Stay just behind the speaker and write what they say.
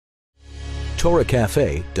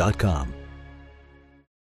TorahCafe.com.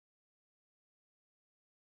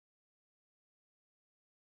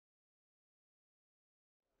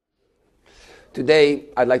 Today,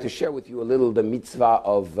 I'd like to share with you a little the mitzvah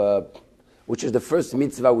of, which is the first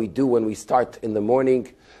mitzvah we do when we start in the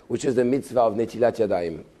morning, which is the mitzvah of Netilat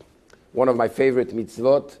Yadayim. One of my favorite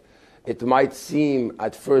mitzvot. It might seem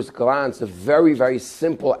at first glance a very, very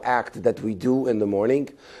simple act that we do in the morning,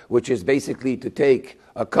 which is basically to take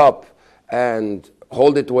a cup and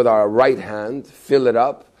hold it with our right hand, fill it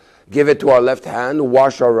up, give it to our left hand,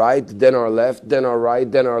 wash our right, then our left, then our right,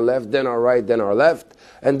 then our left, then our right, then our left.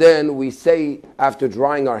 And then we say, after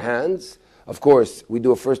drying our hands, of course, we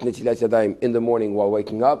do a first Netilat Yadayim in the morning while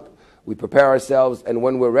waking up. We prepare ourselves, and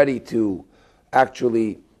when we're ready to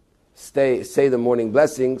actually say the morning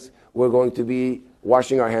blessings, we're going to be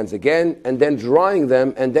washing our hands again, and then drying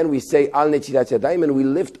them, and then we say Al Netilat Yadayim, and we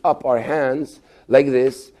lift up our hands like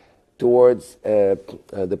this towards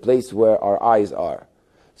the place where our eyes are.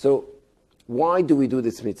 So, why do we do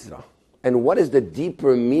this mitzvah? And what is the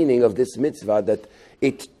deeper meaning of this mitzvah that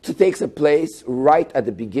it takes a place right at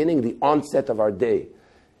the beginning, the onset of our day?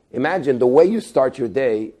 Imagine the way you start your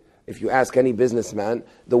day. If you ask any businessman,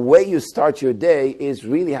 the way you start your day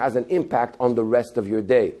really has an impact on the rest of your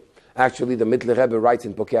day. Actually, the Mittler Rebbe writes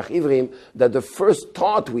in Pokeach Ivrim that the first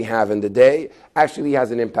thought we have in the day actually has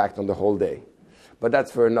an impact on the whole day. But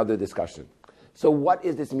that's for another discussion. So what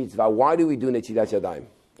is this mitzvah? Why do we do Netilat Yadayim?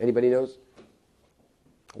 Anybody knows?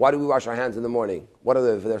 Why do we wash our hands in the morning?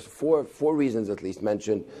 There's four reasons at least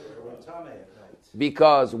mentioned.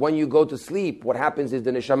 Because when you go to sleep, what happens is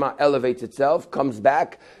the neshama elevates itself, comes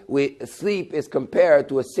back. Sleep is compared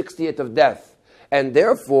to a 60th of death. And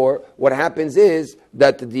therefore, what happens is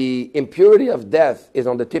that the impurity of death is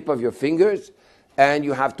on the tip of your fingers, and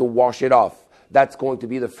you have to wash it off. That's going to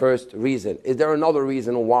be the first reason. Is there another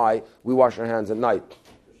reason why we wash our hands at night?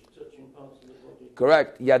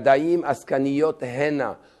 Correct. Yadayim askaniyot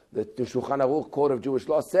henna. The Shulchan Aruch Code of Jewish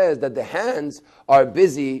Law says that the hands are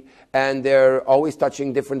busy and they're always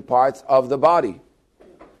touching different parts of the body.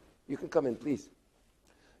 You can come in, please.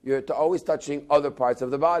 You're always touching other parts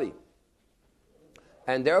of the body.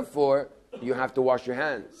 And therefore, you have to wash your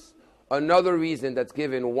hands. Another reason that's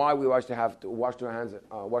given why we have to wash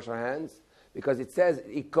our hands, because it says,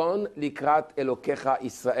 Ikon likrat Elokecha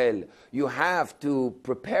Israel. You have to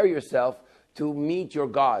prepare yourself to meet your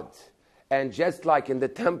God. And just like in the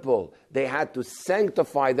temple, they had to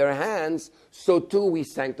sanctify their hands, so too we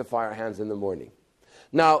sanctify our hands in the morning.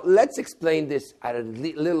 Now, let's explain this at a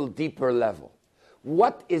little deeper level.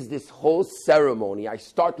 What is this whole ceremony? I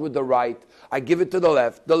start with the right, I give it to the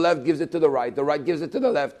left gives it to the right gives it to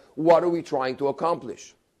the left. What are we trying to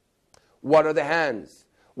accomplish? What are the hands?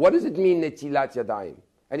 What does it mean, Netilat Yadayim?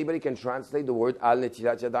 Anybody can translate the word Al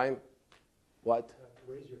Netilat Yadayim? What? To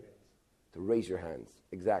raise your hands. To raise your hands,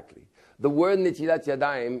 exactly. The word Netilat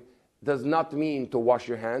Yadayim does not mean to wash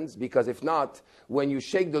your hands, because if not, when you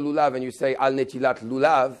shake the lulav and you say Al Netilat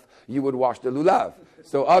Lulav, you would wash the lulav.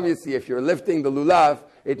 So obviously, if you're lifting the lulav,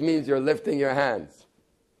 it means you're lifting your hands.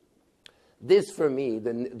 This, for me,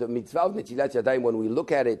 the mitzvah of Netilat Yadayim, when we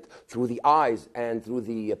look at it through the eyes and through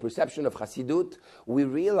the perception of Chassidut, we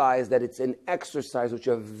realize that it's an exercise, which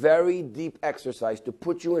is a very deep exercise to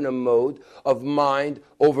put you in a mode of mind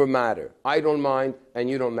over matter. I don't mind and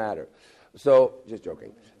you don't matter. So, just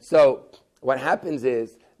joking. So, what happens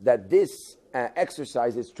is that this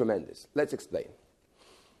exercise is tremendous. Let's explain.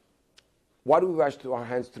 Why do we wash our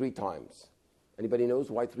hands 3 times? Anybody knows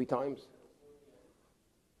why 3 times?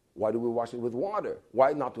 Why do we wash it with water?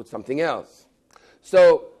 Why not with something else?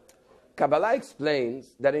 So, Kabbalah explains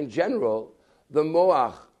that in general, the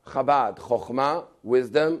Moach, Chabad, Chokhmah,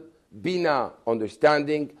 wisdom, Bina,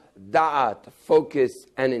 understanding, Da'at, focus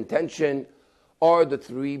and intention, are the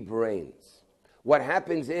 3 brains. What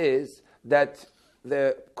happens is that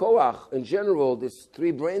the Koach, in general, these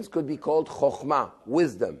 3 brains could be called Chokhmah,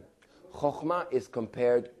 wisdom. Chokhmah is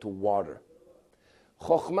compared to water.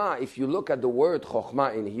 Chokhmah, if you look at the word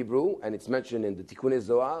Chokhmah in Hebrew, and it's mentioned in the Tikkun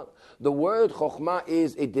Zohar, the word Chokhmah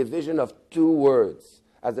is a division of 2 words,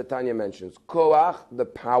 as the Tanya mentions. Koach, the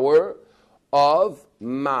power, of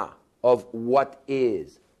ma, of what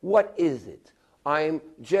is. What is it? I'm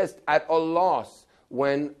just at a loss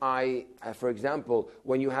when for example,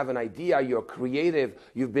 when you have an idea, you're creative,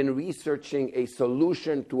 you've been researching a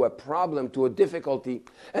solution to a problem, to a difficulty,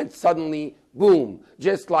 and suddenly, boom,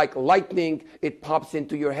 just like lightning, it pops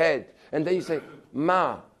into your head. And then you say,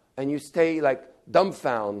 ma, and you stay like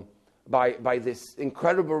dumbfounded by this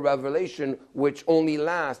incredible revelation, which only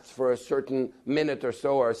lasts for a certain minute or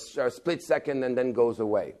so, or a split second, and then goes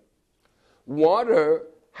away. Water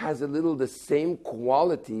has a little the same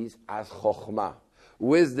qualities as chokhmah.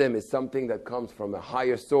 Wisdom is something that comes from a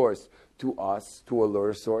higher source to us, to a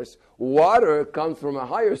lower source. Water comes from a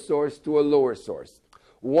higher source to a lower source.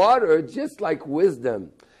 Water, just like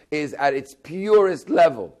wisdom, is at its purest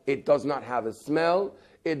level. It does not have a smell,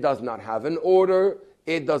 it does not have an odor,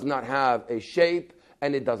 it does not have a shape,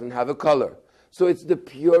 and it doesn't have a color. So it's the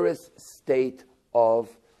purest state of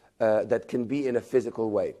that can be in a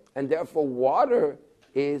physical way. And therefore water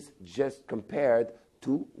is just compared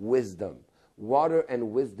to wisdom. Water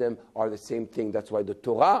and wisdom are the same thing. That's why the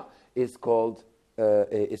Torah is called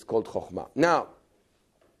Chokhmah. Now,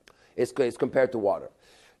 it's compared to water.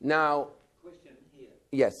 Now, question here.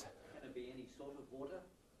 Yes. Can it be any sort of water?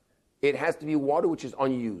 It has to be water which is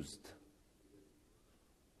unused.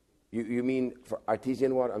 You mean for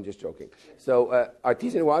artesian water? I'm just joking. So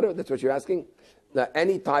artesian water, that's what you're asking? Now,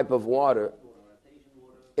 any type of water,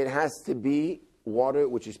 it has to be water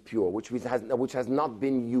which is pure, which has not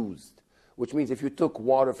been used. Which means if you took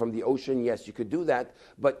water from the ocean, yes, you could do that.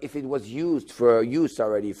 But if it was used for use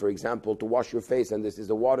already, for example, to wash your face, and this is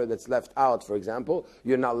the water that's left out, for example,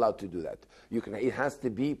 you're not allowed to do that. It has to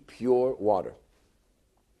be pure water.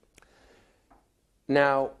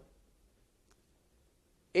 Now,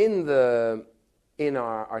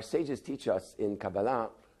 our sages teach us in Kabbalah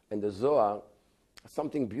and the Zohar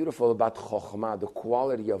something beautiful about Chokhmah, the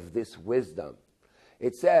quality of this wisdom.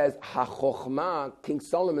 It says, HaChokhmah, King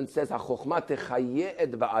Solomon says, HaChokhmah techayeh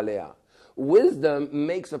et ba'aleha. Wisdom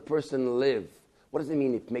makes a person live. What does it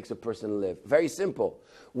mean it makes a person live? Very simple.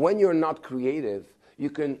 When you're not creative, you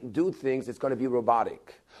can do things, it's going to be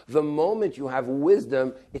robotic. The moment you have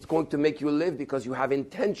wisdom, it's going to make you live because you have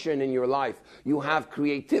intention in your life. You have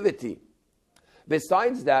creativity.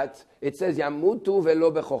 Besides that, it says, Yamutu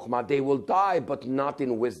velo bechokhmah. They will die, but not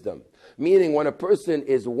in wisdom. Meaning, when a person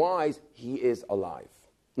is wise, he is alive.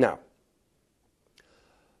 Now,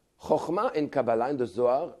 Chokhmah in Kabbalah, in the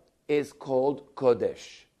Zohar, is called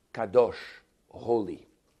Kodesh, Kadosh, holy.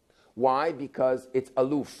 Why? Because it's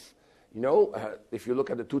aloof. You know, if you look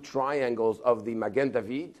at the two triangles of the Magen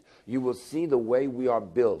David, you will see the way we are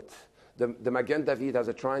built. The Magen David has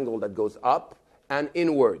a triangle that goes up and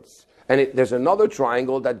inwards. And there's another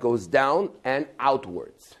triangle that goes down and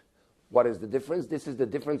outwards. What is the difference? This is the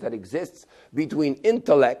difference that exists between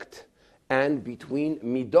intellect and between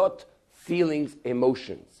midot, feelings,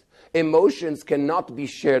 emotions. Emotions cannot be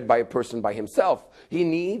shared by a person by himself. He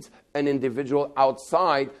needs an individual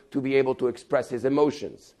outside to be able to express his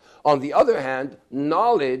emotions. On the other hand,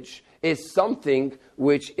 knowledge is something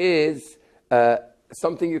which is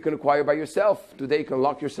something you can acquire by yourself. Today you can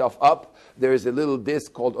lock yourself up. There is a little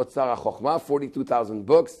disc called Otzar HaChokhmah, 42,000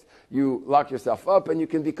 books. You lock yourself up and you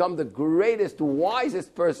can become the greatest,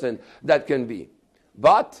 wisest person that can be.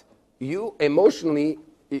 But you emotionally,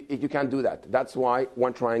 you can't do that. That's why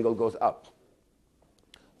one triangle goes up.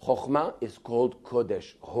 Chokhmah is called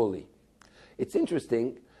Kodesh, holy. It's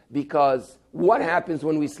interesting because what happens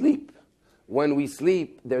when we sleep? When we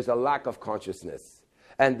sleep, there's a lack of consciousness.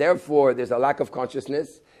 And therefore, there's a lack of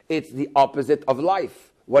consciousness. It's the opposite of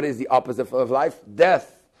life. What is the opposite of life?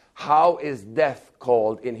 Death. How is death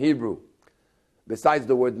called in Hebrew? Besides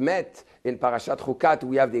the word met, in Parashat Chukat,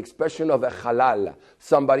 we have the expression of a halal.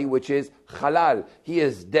 Somebody which is halal. He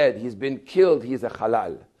is dead. He's been killed. He is a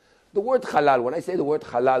halal. The word halal, when I say the word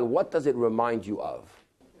halal, what does it remind you of?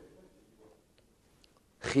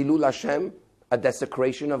 Chilul Hashem, a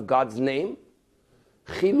desecration of God's name.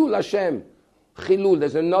 Chilul Hashem. Chilul,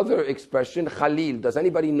 there's another expression, Khalil. Does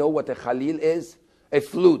anybody know what a Khalil is? A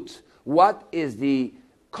flute. What is the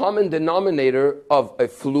common denominator of a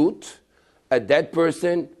flute, a dead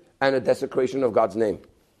person, and a desecration of God's name?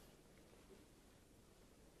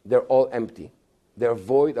 They're all empty. They're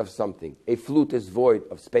void of something. A flute is void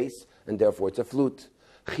of space, and therefore it's a flute.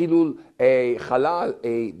 Chilul, a halal,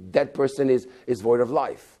 a dead person is void of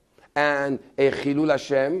life. And a Chilul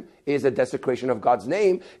Hashem is a desecration of God's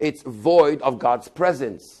name. It's void of God's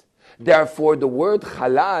presence. Therefore, the word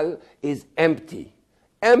halal is empty.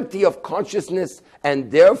 Empty of consciousness. And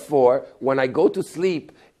therefore, when I go to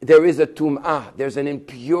sleep, there is a tum'ah. There's an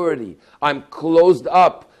impurity. I'm closed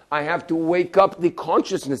up. I have to wake up the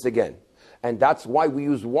consciousness again. And that's why we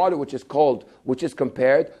use water, which is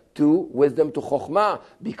compared to wisdom, to chokhmah,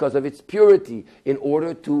 because of its purity, in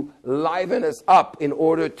order to liven us up, in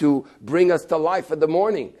order to bring us to life in the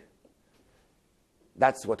morning.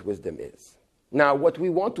 That's what wisdom is. Now, what we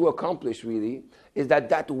want to accomplish really is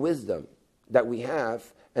that wisdom that we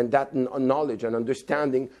have and that knowledge and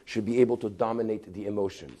understanding should be able to dominate the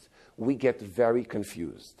emotions. We get very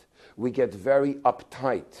confused. We get very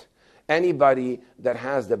uptight. Anybody that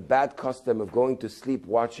has the bad custom of going to sleep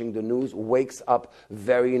watching the news wakes up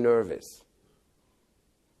very nervous.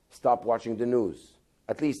 Stop watching the news.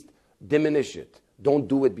 At least diminish it. Don't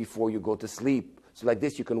do it before you go to sleep. So like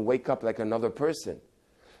this, you can wake up like another person.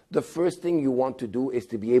 The first thing you want to do is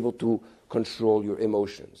to be able to control your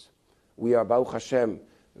emotions. We are, Baruch Hashem,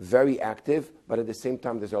 very active, but at the same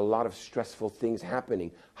time, there's a lot of stressful things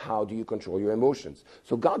happening. How do you control your emotions?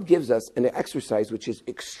 So God gives us an exercise which is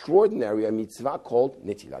extraordinary, a mitzvah called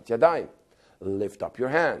Netilat Yadayim. Lift up your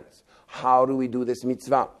hands. How do we do this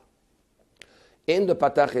mitzvah? In the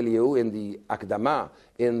Patach Eliyahu, in the Akdama,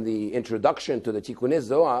 in the introduction to the Tikkunei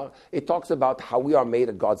Zohar, it talks about how we are made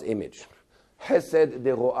in God's image. Chesed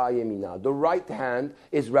de ro'a yemina. The right hand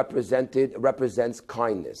represents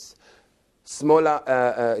kindness. Smola,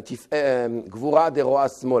 gvura de ro'a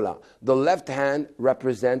smola. The left hand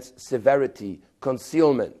represents severity,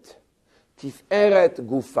 concealment. Tiferet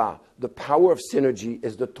gufa. The power of synergy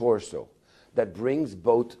is the torso that brings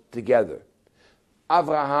both together.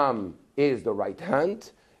 Avraham is the right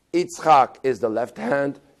hand. Yitzchak is the left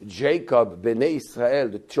hand. Jacob, Bnei Israel,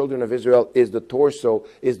 the children of Israel, is the torso,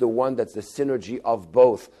 is the one that's the synergy of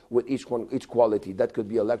both with each quality. That could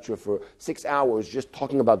be a lecture for 6 hours just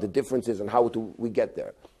talking about the differences and how we get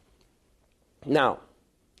there. Now,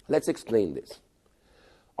 let's explain this.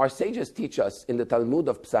 Our sages teach us in the Talmud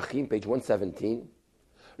of Psachim, page 117,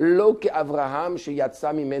 Lo ke Avraham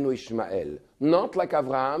sheyatsa mimenu Ishmael. Not like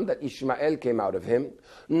Avraham, that Ishmael came out of him.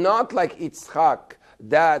 Not like Yitzchak,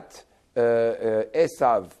 that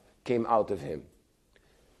Esav came out of him.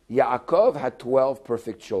 Yaakov had 12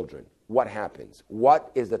 perfect children. What happens?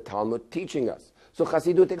 What is the Talmud teaching us? So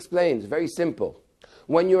Chassidut explains, very simple.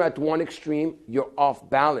 When you're at one extreme, you're off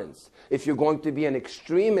balance. If you're going to be an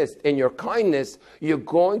extremist in your kindness, you're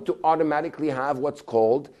going to automatically have what's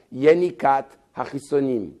called Yenikat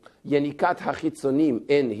HaChisonim. Yenikat HaChisonim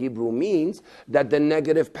in Hebrew means that the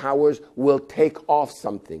negative powers will take off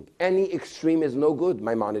something. Any extreme is no good,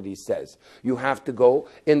 Maimonides says. You have to go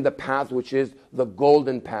in the path which is the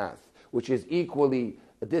golden path, which is equally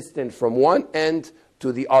distant from one end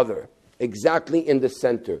to the other, exactly in the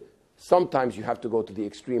center. Sometimes you have to go to the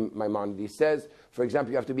extreme, Maimonides says. For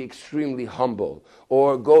example, you have to be extremely humble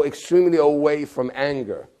or go extremely away from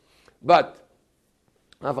anger. But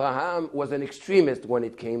Avraham was an extremist when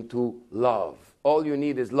it came to love. All you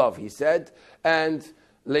need is love, he said. And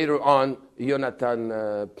later on,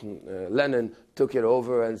 Yonatan Lennon took it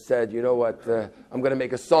over and said, you know what, I'm going to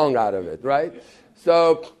make a song out of it, right?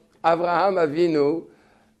 So Avraham Avinu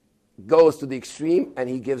goes to the extreme and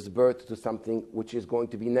he gives birth to something which is going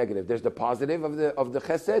to be negative. There's the positive of the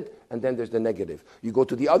chesed, and then there's the negative. You go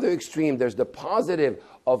to the other extreme, there's the positive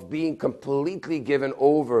of being completely given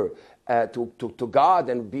over to God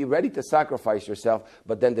and be ready to sacrifice yourself,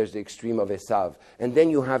 but then there's the extreme of Esav. And then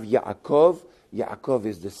you have Yaakov. Yaakov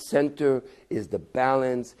is the center, is the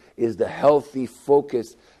balance, is the healthy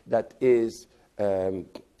focus that is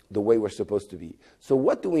the way we're supposed to be. So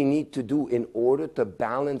what do we need to do in order to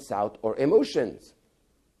balance out our emotions?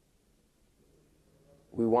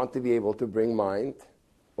 We want to be able to bring mind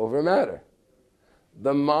over matter.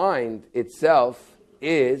 The mind itself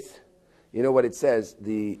is, you know what it says?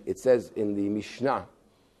 It says in the Mishnah.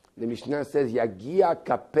 The Mishnah says, Yagia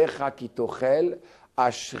kapecha kitochel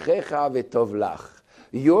ashrecha vetov lach.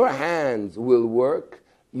 Your hands will work.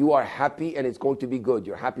 You are happy and it's going to be good.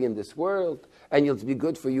 You're happy in this world and it'll be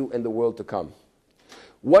good for you in the world to come.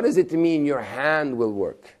 What does it mean your hand will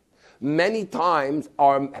work? Many times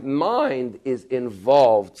our mind is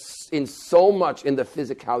involved in so much in the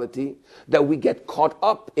physicality that we get caught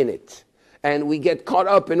up in it. And we get caught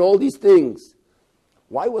up in all these things.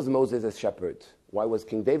 Why was Moses a shepherd? Why was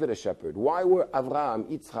King David a shepherd? Why were Avraham,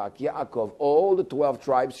 Yitzchak, Yaakov, all the 12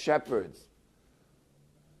 tribes shepherds?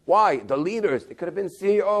 Why? The leaders. They could have been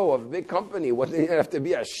CEO of a big company. What, they have to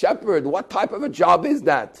be a shepherd? What type of a job is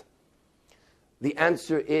that? The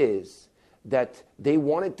answer is that they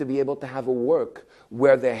wanted to be able to have a work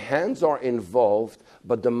where their hands are involved,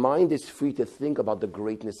 but the mind is free to think about the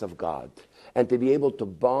greatness of God and to be able to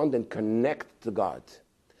bond and connect to God.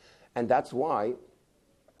 And that's why,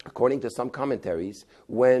 according to some commentaries,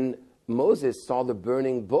 when Moses saw the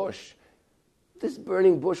burning bush, this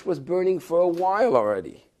burning bush was burning for a while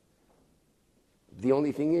already. The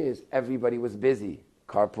only thing is, everybody was busy,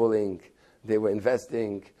 carpooling, they were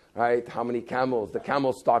investing, right? How many camels? The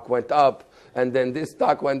camel stock went up, and then this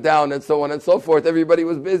stock went down, and so on and so forth. Everybody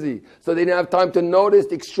was busy. So they didn't have time to notice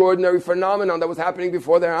the extraordinary phenomenon that was happening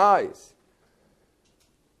before their eyes.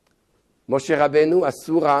 Moshe Rabbeinu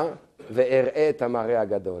asura ve'er'e et hamare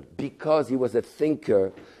hagadol. Because he was a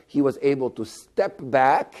thinker, he was able to step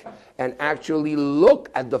back and actually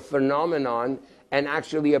look at the phenomenon and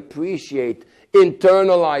actually appreciate,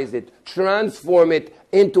 internalize it, transform it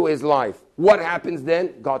into his life. What happens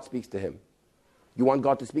then? God speaks to him. You want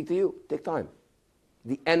God to speak to you? Take time.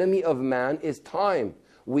 The enemy of man is time.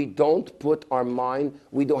 We don't put our mind,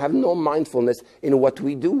 we don't have no mindfulness in what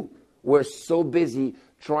we do. We're so busy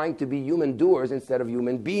trying to be human doers instead of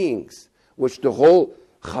human beings, which the whole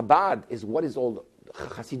Chabad is what is all,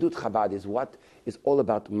 Chassidut Chabad is what is all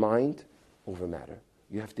about mind over matter.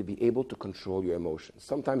 You have to be able to control your emotions.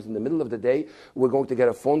 Sometimes in the middle of the day, we're going to get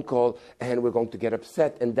a phone call and we're going to get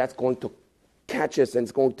upset, and that's going to catch us and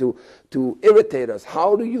it's going to irritate us.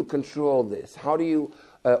 How do you control this? How do you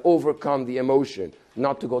overcome the emotion?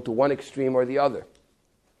 Not to go to one extreme or the other.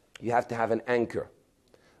 You have to have an anchor.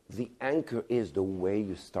 The anchor is the way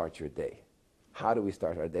you start your day. How do we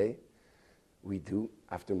start our day? We do,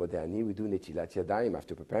 after Modani, we do Netilat Yadayim.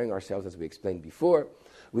 After preparing ourselves, as we explained before,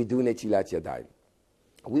 we do Netilat Yadayim.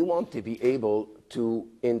 We want to be able to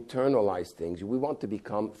internalize things. We want to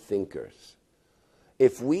become thinkers.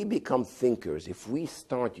 If we become thinkers, if we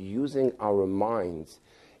start using our minds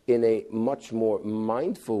in a much more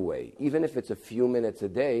mindful way, even if it's a few minutes a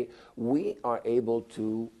day, we are able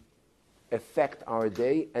to affect our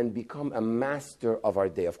day and become a master of our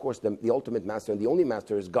day. Of course, the ultimate master and the only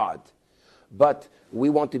master is God. But we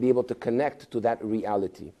want to be able to connect to that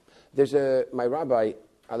reality. There's my Rabbi,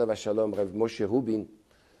 Alav Shalom, Rav Moshe Rubin,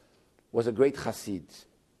 was a great Chassid,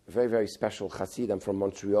 a very, very special Chassid. I'm from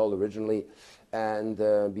Montreal originally. And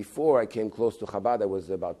before I came close to Chabad, I was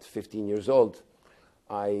about 15 years old.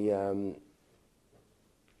 I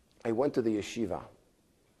went to the yeshiva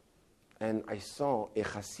and I saw a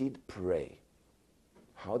Chassid pray.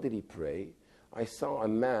 How did he pray? I saw a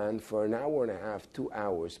man for an hour and a half, 2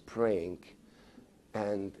 hours praying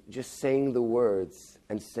and just saying the words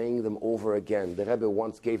and saying them over again. The Rebbe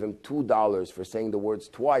once gave him $2 for saying the words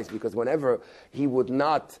twice, because whenever he would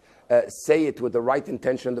not say it with the right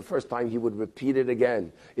intention the first time, he would repeat it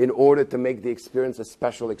again in order to make the experience a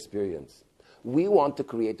special experience. We want to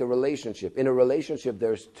create a relationship. In a relationship,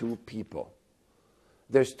 there's two people.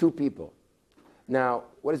 There's two people. Now,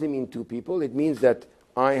 what does it mean, two people? It means that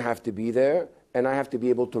I have to be there and I have to be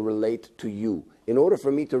able to relate to you. In order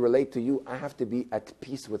for me to relate to you, I have to be at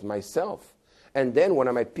peace with myself. And then when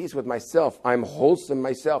I'm at peace with myself, I'm wholesome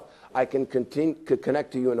myself, I can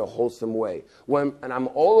connect to you in a wholesome way. And I'm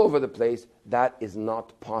all over the place, that is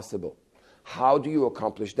not possible. How do you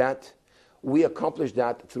accomplish that? We accomplish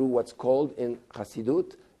that through what's called in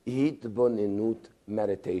Chassidut, Hitbonenut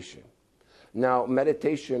meditation. Now,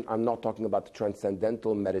 meditation, I'm not talking about the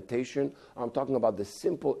transcendental meditation. I'm talking about the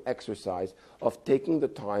simple exercise of taking the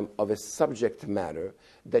time of a subject matter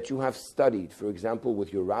that you have studied, for example,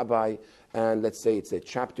 with your rabbi, and let's say it's a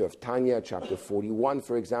chapter of Tanya, chapter 41,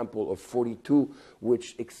 for example, or 42,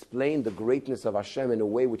 which explain the greatness of Hashem in a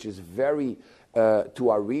way which is very to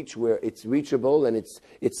our reach, where it's reachable and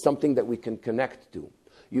it's something that we can connect to.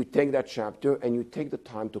 You take that chapter and you take the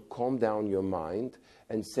time to calm down your mind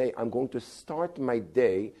and say, I'm going to start my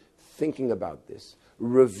day thinking about this,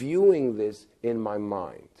 reviewing this in my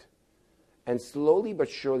mind. And slowly but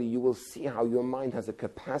surely you will see how your mind has a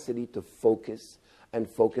capacity to focus and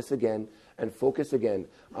focus again and focus again.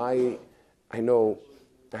 I know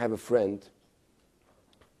I have a friend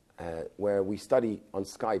where we study on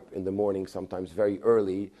Skype in the morning, sometimes very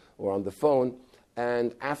early, or on the phone.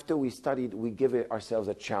 And after we studied, we give ourselves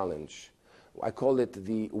a challenge. I call it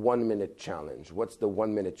the 1 minute challenge. What's the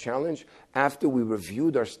 1 minute challenge? After we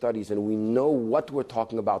reviewed our studies and we know what we're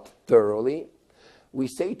talking about thoroughly, we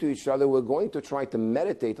say to each other, we're going to try to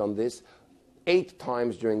meditate on this 8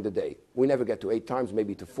 times during the day. We never get to 8 times,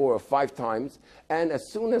 maybe to 4 or 5 times. And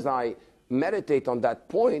as soon as I meditate on that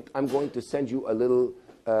point, I'm going to send you a little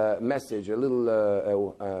message, a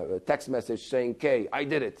little text message saying, Chay, I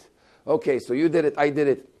did it. Okay, so you did it, I did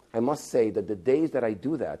it. I must say that the days that I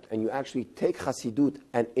do that, and you actually take Chassidut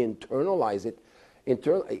and internalize it,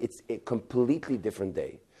 it's a completely different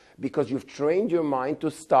day. Because you've trained your mind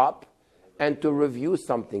to stop and to review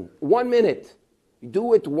something. 1 minute.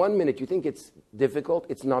 Do it 1 minute. You think it's difficult?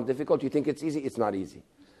 It's not difficult. You think it's easy? It's not easy.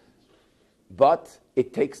 But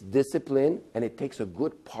it takes discipline and it takes a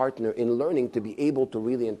good partner in learning to be able to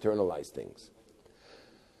really internalize things.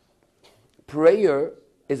 Prayer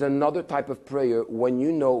is another type of prayer when you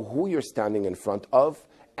know who you're standing in front of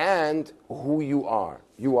and who you are.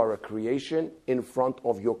 You are a creation in front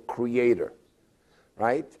of your creator,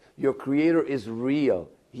 right? Your creator is real.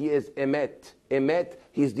 He is emet. Emet,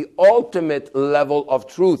 he's the ultimate level of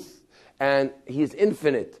truth. And he is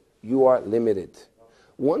infinite. You are limited.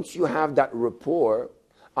 Once you have that rapport,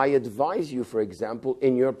 I advise you, for example,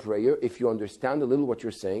 in your prayer, if you understand a little what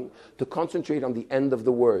you're saying, to concentrate on the end of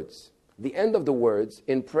the words. The end of the words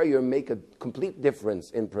in prayer make a complete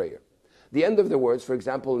difference in prayer. The end of the words, for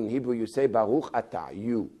example, in Hebrew you say, Baruch Atah,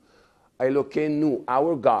 you. Elokeinu,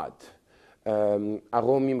 our God. Arom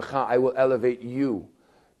Mimcha, I will elevate you.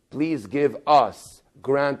 Please give us,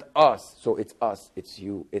 grant us. So it's us, it's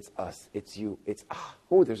you, it's us, it's you, it's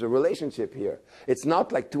there's a relationship here. It's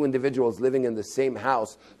not like two individuals living in the same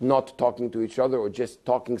house, not talking to each other or just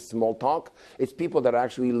talking small talk. It's people that are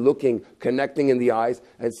actually looking, connecting in the eyes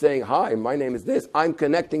and saying, hi, my name is this, I'm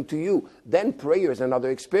connecting to you. Then prayer is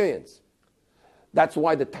another experience. That's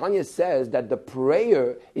why the Tanya says that the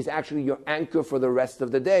prayer is actually your anchor for the rest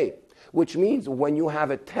of the day. Which means when you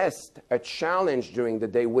have a test, a challenge during the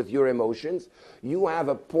day with your emotions, you have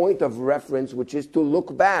a point of reference, which is to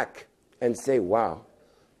look back and say, wow,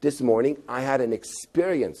 this morning I had an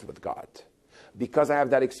experience with God. Because I have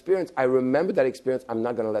that experience, I remember that experience, I'm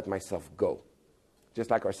not going to let myself go. Just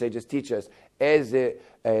like our sages teach us, a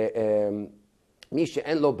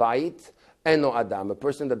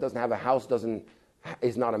person that doesn't have a house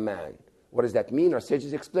is not a man. What does that mean? Our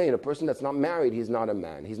sages explain, a person that's not married, he's not a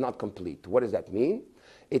man. He's not complete. What does that mean?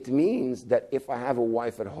 It means that if I have a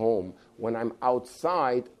wife at home, when I'm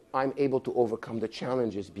outside, I'm able to overcome the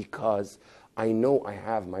challenges because I know I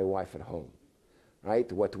have my wife at home. Right?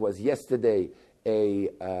 What was yesterday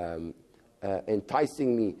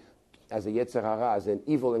enticing me as a Yetzer Hara, as an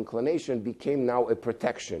evil inclination, became now a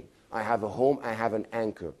protection. I have a home, I have an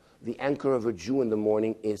anchor. The anchor of a Jew in the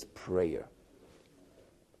morning is prayer.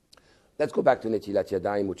 Let's go back to Netilat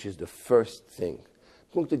Yadayim, which is the first thing.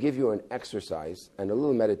 I'm going to give you an exercise and a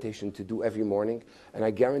little meditation to do every morning, and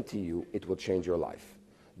I guarantee you it will change your life.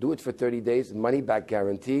 Do it for 30 days, money back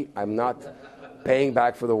guarantee. I'm not paying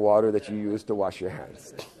back for the water that you used to wash your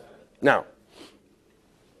hands. Now,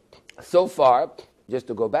 so far, just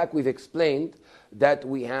to go back, we've explained that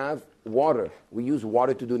we have water. We use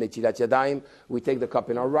water to do Netilat Yadayim. We take the cup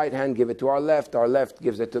in our right hand, give it to our left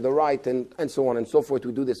gives it to the right, and so on and so forth.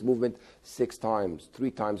 We do this movement 6 times, 3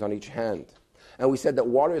 times on each hand. And we said that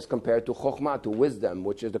water is compared to chokhmah, to wisdom,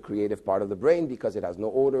 which is the creative part of the brain, because it has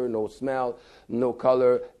no odor, no smell, no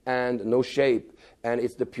color, and no shape. And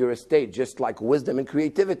it's the purest state. Just like wisdom and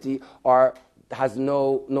creativity has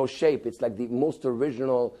no shape. It's like the most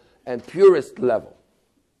original and purest level.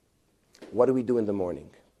 What do we do in the morning?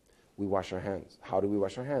 We wash our hands. How do we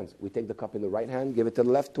wash our hands? We take the cup in the right hand, give it to the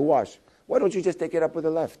left to wash. Why don't you just take it up with the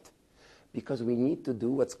left? Because we need to do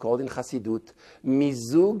what's called in Chassidut,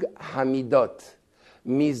 Mizug Hamidot.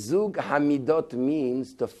 Mizug Hamidot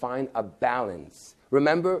means to find a balance.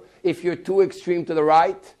 Remember, if you're too extreme to the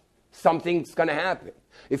right, something's going to happen.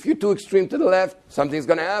 If you're too extreme to the left, something's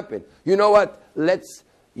going to happen. You know what? Let's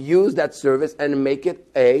use that service and make it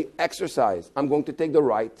an exercise. I'm going to take the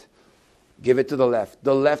right, give it to the left.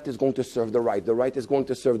 The left is going to serve the right. The right is going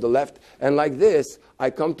to serve the left. And like this, I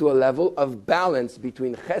come to a level of balance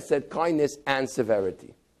between chesed, kindness, and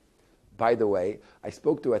severity. By the way, I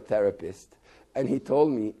spoke to a therapist, and he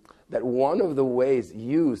told me that one of the ways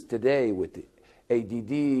used today with the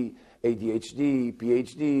ADD, ADHD,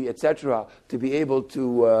 PhD, etc., to be able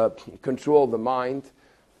to control the mind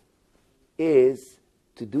is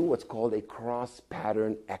to do what's called a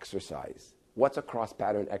cross-pattern exercise. What's a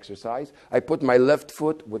cross-pattern exercise? I put my left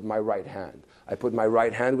foot with my right hand. I put my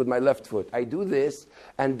right hand with my left foot. I do this,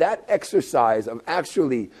 and that exercise of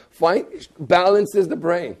actually balances the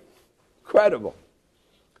brain. Incredible.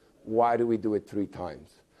 Why do we do it 3 times?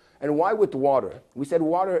 And why with water? We said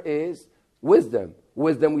water is wisdom.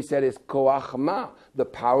 Wisdom, we said, is koach ma, the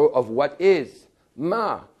power of what is.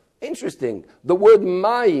 Ma. Interesting. The word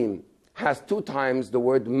ma'im has 2 times the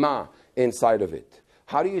word ma inside of it.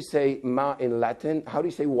 How do you say ma in Latin? How do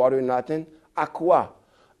you say water in Latin? Aqua.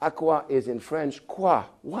 Aqua is in French, quoi?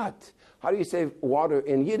 What? How do you say water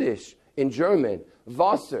in Yiddish, in German?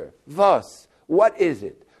 Wasser, was. What is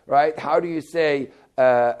it? Right? How do you say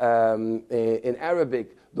in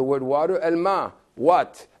Arabic the word water? El-ma.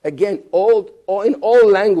 What? Again, in all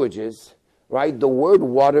languages, right, the word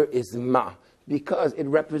water is ma, because it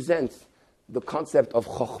represents the concept of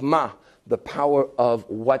chokhmah, the power of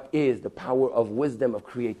what is, the power of wisdom, of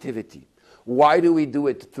creativity. Why do we do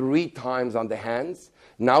it 3 times on the hands?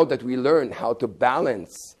 Now that we learn how to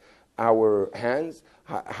balance our hands,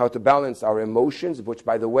 how to balance our emotions, which,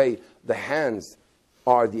 by the way, the hands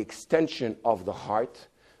are the extension of the heart,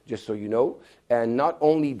 just so you know. And not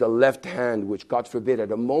only the left hand, which, God forbid,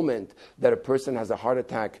 at a moment that a person has a heart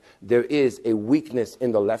attack, there is a weakness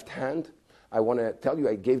in the left hand. I want to tell you,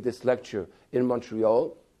 I gave this lecture in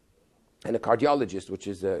Montreal, And a cardiologist, which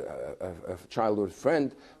is a childhood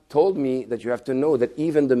friend, told me that you have to know that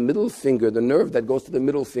even the middle finger, the nerve that goes to the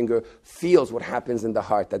middle finger, feels what happens in the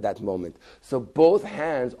heart at that moment. So both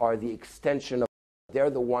hands are the extension of, they're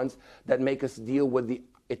the ones that make us deal with the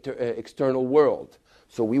external world.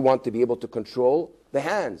 So we want to be able to control the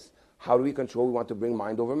hands. How do we control? We want to bring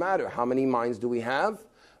mind over matter. How many minds do we have?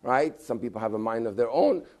 Right? Some people have a mind of their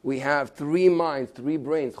own. We have 3 minds, 3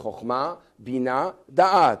 brains. Chokhmah, Bina,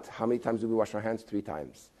 Da'at. How many times do we wash our hands? 3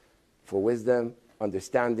 times. For wisdom,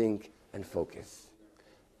 understanding, and focus.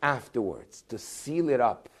 Afterwards, to seal it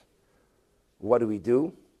up, what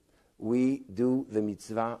do? We do the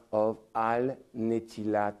mitzvah of Al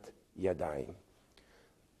Netilat Yadayim.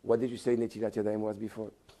 What did you say Netilat Yadayim was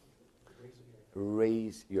before?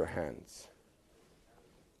 Raise your hands.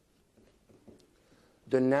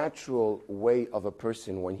 The natural way of a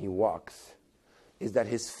person when he walks is that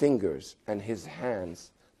his fingers and his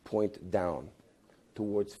hands point down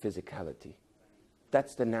towards physicality.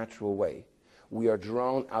 That's the natural way. We are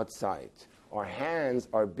drawn outside. Our hands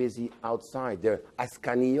are busy outside. They're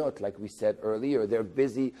askaniyot, like we said earlier. They're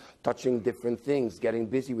busy touching different things, getting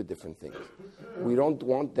busy with different things. We don't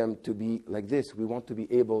want them to be like this. We want to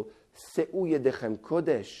be able, Se'u yedechem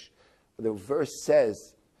kodesh. The verse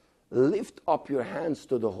says, lift up your hands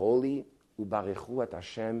to the holy, ubarichu at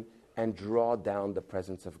Hashem, and draw down the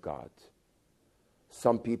presence of God.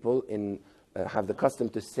 Some people have the custom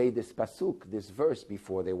to say this pasuk, this verse,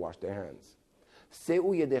 before they wash their hands.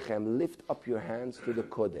 Se'u yedechem, lift up your hands to the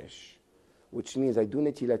kodesh, which means I do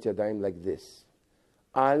netilat yadayim like this.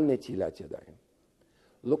 Al netilat yadayim.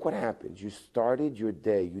 Look what happens. You started your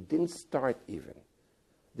day. You didn't start even.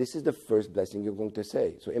 This is the first blessing you're going to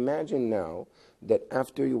say. So imagine now that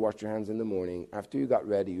after you washed your hands in the morning, after you got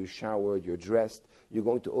ready, you showered, you're dressed, you're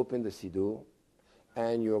going to open the siddur,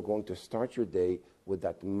 and you're going to start your day with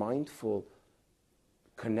that mindful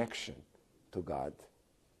connection to God.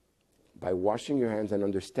 By washing your hands and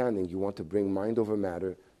understanding, you want to bring mind over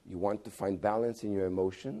matter, you want to find balance in your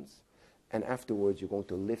emotions, and afterwards you're going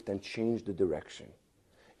to lift and change the direction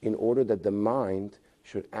in order that the mind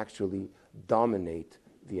should actually dominate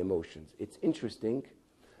the emotions. It's interesting.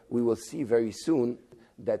 We will see very soon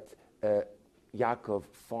that Yaakov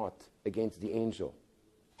fought against the angel.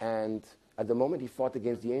 And at the moment he fought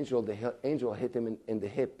against the angel hit him in the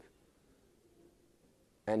hip.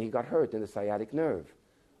 And he got hurt in the sciatic nerve.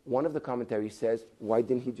 One of the commentaries says, why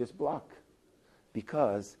didn't he just block?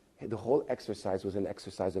 Because the whole exercise was an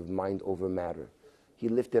exercise of mind over matter. He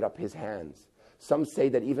lifted up his hands. Some say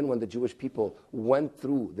that even when the Jewish people went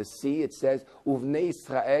through the sea, it says, Uvnei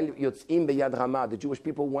Israel yotzim beyad ramah. The Jewish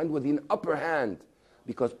people went with an upper hand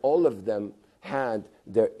because all of them had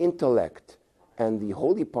their intellect and the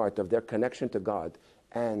holy part of their connection to God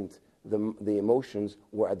and the emotions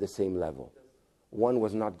were at the same level. One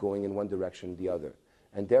was not going in one direction, the other.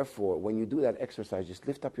 And therefore, when you do that exercise, just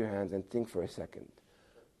lift up your hands and think for a second.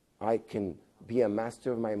 I can be a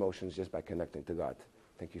master of my emotions just by connecting to God.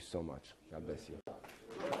 Thank you so much. God bless you.